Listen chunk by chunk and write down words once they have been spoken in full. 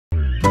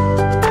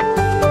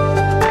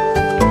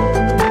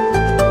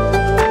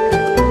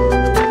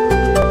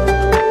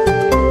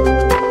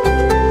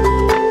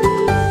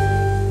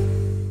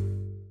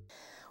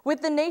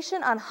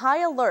nation on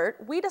high alert,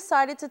 we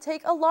decided to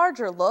take a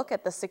larger look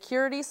at the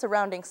security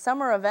surrounding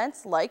summer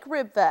events like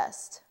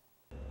Ribfest.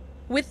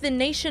 With the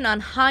nation on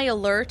high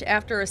alert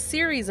after a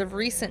series of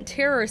recent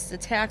terrorist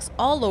attacks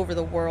all over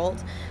the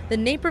world, the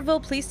Naperville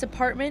Police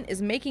Department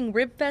is making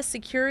Ribfest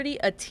Security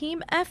a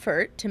team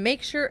effort to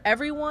make sure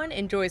everyone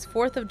enjoys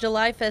 4th of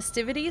July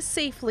festivities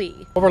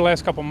safely. Over the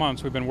last couple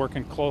months, we've been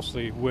working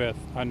closely with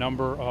a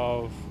number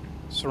of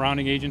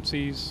surrounding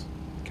agencies,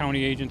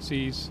 county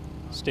agencies,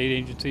 state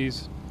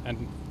agencies,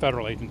 and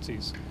federal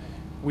agencies.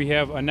 We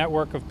have a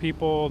network of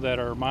people that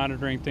are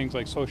monitoring things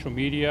like social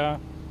media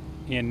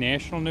and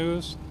national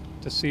news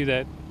to see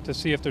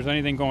if there's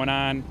anything going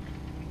on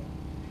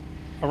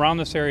around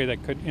this area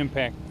that could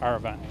impact our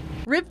event.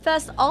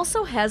 Ribfest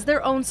also has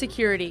their own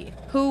security,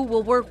 who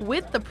will work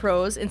with the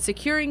pros in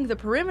securing the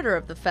perimeter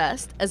of the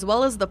fest, as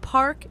well as the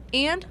park,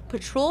 and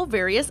patrol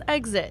various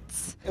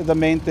exits. The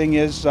main thing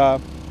is,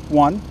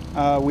 one,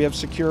 we have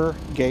secure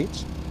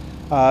gates.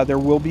 There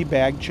will be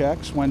bag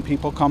checks when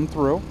people come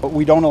through. But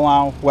we don't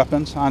allow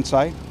weapons on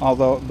site,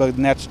 but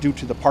that's due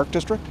to the park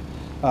district.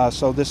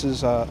 So this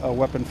is a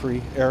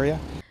weapon-free area.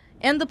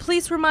 And the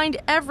police remind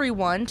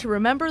everyone to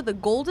remember the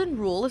golden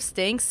rule of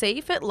staying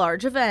safe at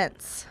large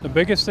events. The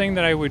biggest thing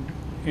that I would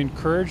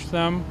encourage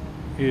them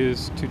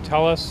is to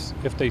tell us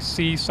if they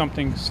see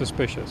something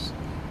suspicious.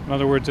 In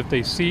other words, if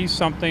they see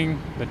something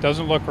that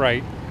doesn't look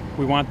right,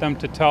 we want them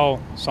to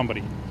tell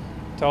somebody.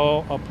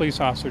 Tell a police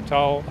officer,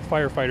 tell a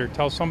firefighter,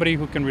 tell somebody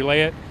who can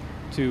relay it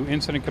to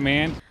incident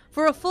command.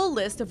 For a full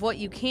list of what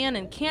you can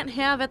and can't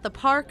have at the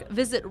park,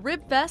 visit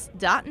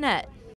ribfest.net.